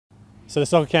So the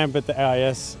soccer camp at the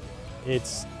AIS,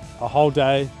 it's a whole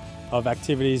day of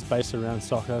activities based around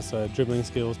soccer, so dribbling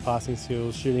skills, passing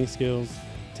skills, shooting skills,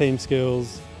 team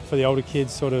skills. For the older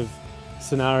kids, sort of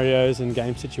scenarios and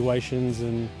game situations,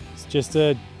 and it's just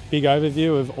a big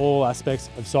overview of all aspects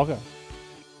of soccer.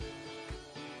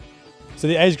 So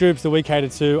the age groups that we cater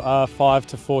to are 5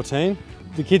 to 14.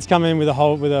 The kids come in with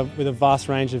a vast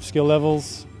range of skill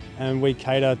levels, and we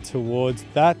cater towards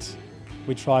that.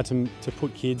 We try to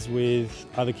put kids with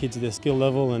other kids at their skill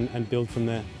level and build from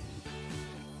there.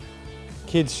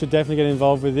 Kids should definitely get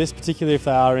involved with this, particularly if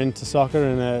they are into soccer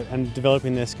and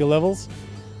developing their skill levels.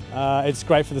 It's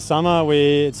great for the summer.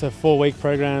 It's a 4-week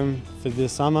program for the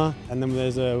summer, and then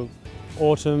there's an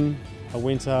autumn, a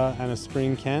winter and a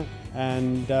spring camp,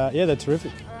 and yeah, they're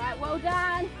terrific. All right, well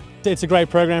done. It's a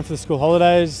great program for the school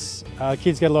holidays.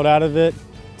 Kids get a lot out of it.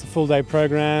 It's a full-day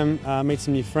program, meet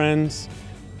some new friends,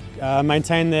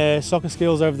 maintain their soccer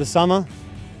skills over the summer,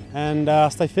 and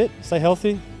stay fit, stay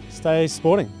healthy, stay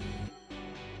sporting.